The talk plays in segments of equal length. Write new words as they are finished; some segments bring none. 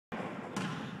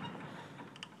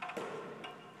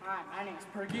Hi, my name is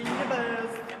Perky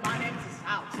Nipples, and my name is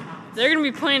Alex. They're going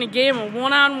to be playing a game of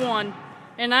one-on-one,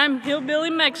 and I'm Hillbilly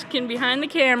Mexican behind the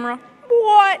camera.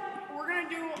 What? We're going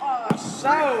to do, let's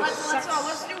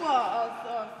do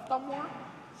a thumb war.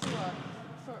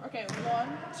 Okay,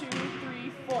 1, 2,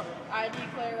 3, 4. I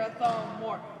declare a thumb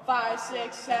war. 5,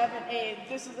 6, 7, 8.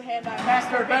 This is the hand I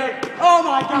masturbate. Oh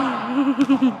my god!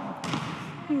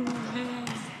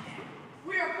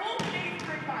 We are both in 8th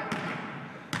grade, by the way.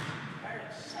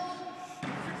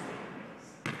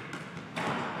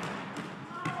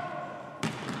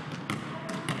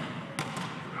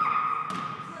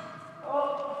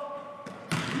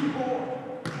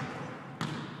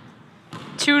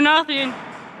 Two nothing.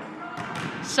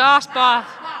 Sauce boss.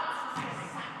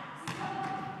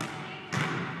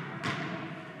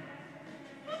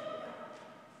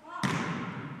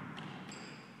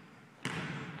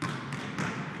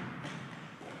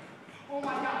 Oh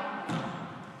my god.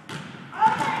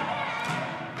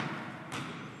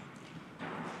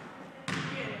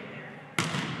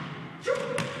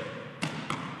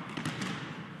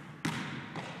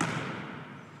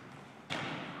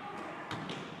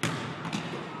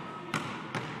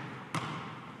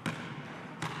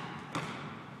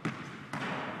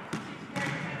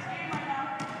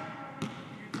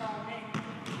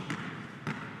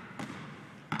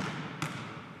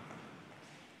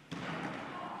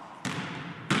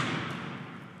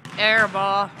 Air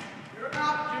ball. You're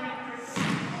up, Jimmy.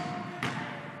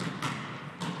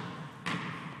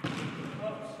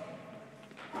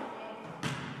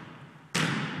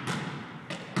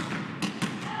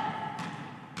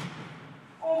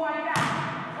 Oh my god.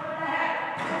 What the heck?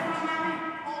 That's not me.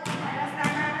 Oh, that's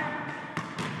not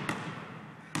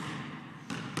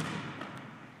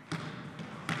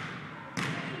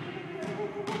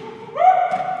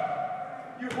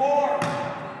me. You whore.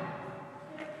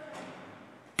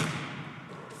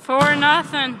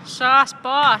 4-0. Sauce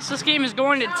boss. This game is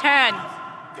going to 10.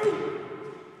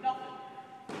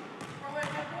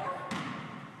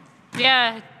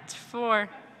 Yeah, it's 4.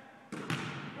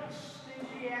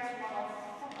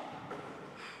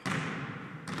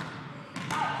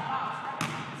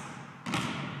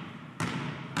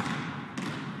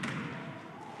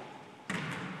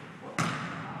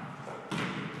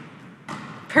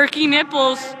 Perky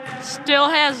Nipples still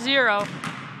has 0.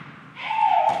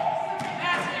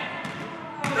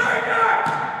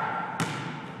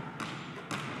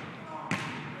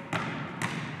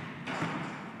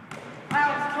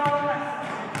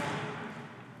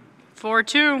 Four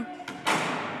 2,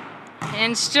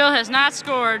 and still has not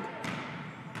scored.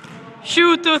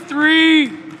 Shoot the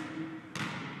 3.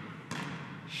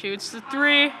 Shoots the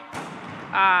 3.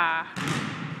 Ah.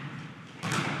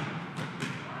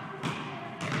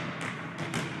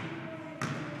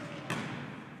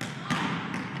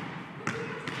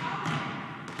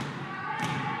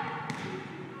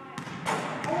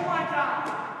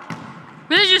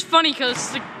 This is just funny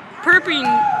because the Perky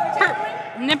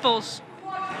Nipples.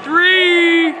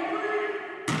 3.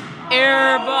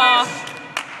 Air ball.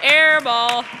 Air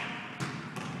ball.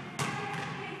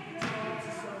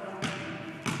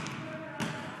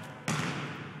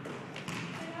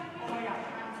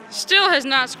 Still has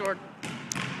not scored.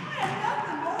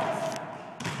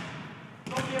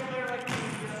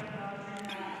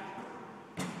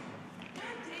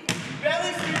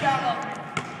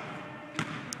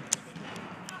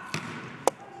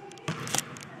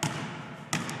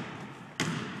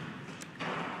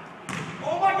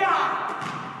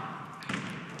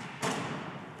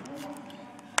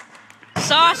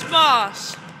 Sauce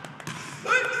boss.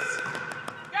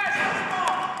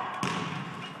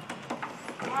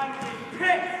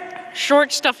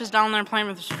 Short stuff is down there playing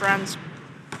with his friends.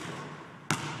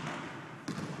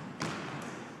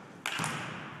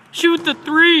 Shoot the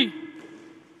 3.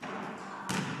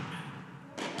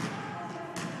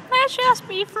 Let's just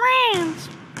be friends.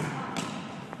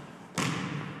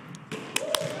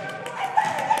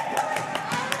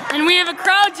 And we have a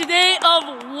crowd today of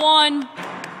 1.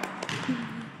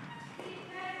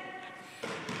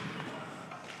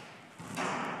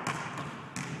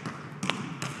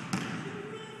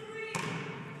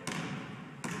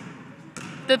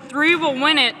 The 3 will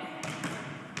win it.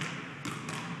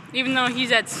 Even though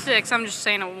he's at 6, I'm just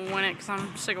saying it will win it because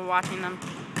I'm sick of watching them.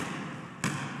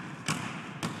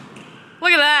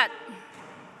 Look at that.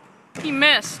 He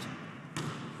missed.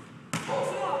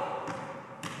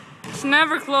 It's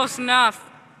never close enough.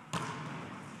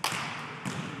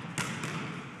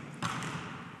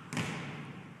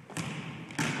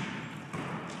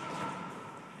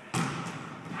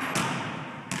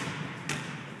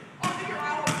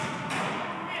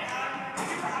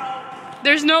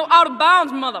 There's no out of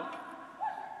bounds, mother.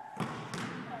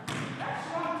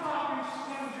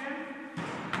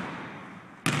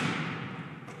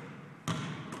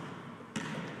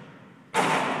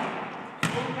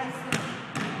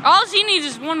 All he needs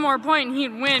is one more point and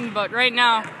he'd win, but right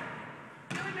now.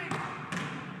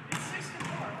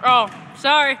 Oh,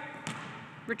 sorry.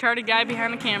 Retarded guy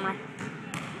behind the camera.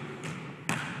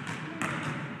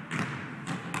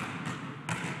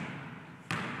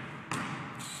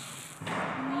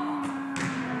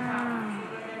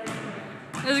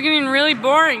 This is getting really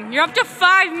boring. You're up to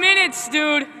 5 minutes,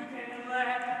 dude. And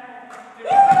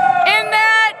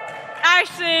that, I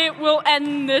say, will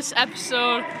end this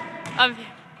episode of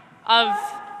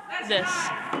this.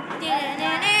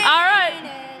 All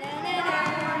right.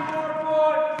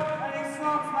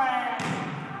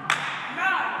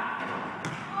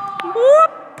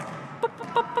 Whoop.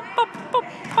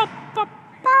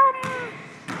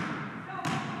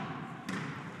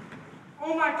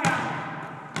 Oh my God.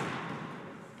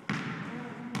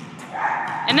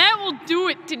 And that will do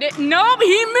it today. Nope,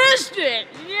 he missed it.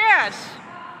 Yes.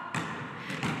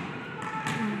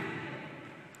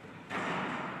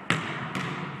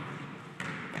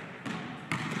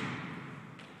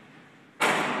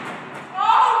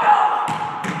 Oh no!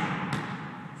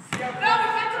 Now we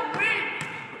get to win.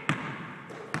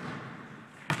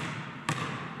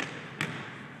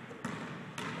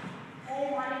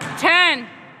 10,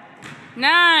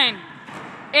 9,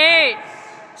 8,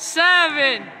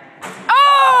 7.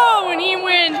 Oh, and he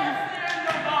wins.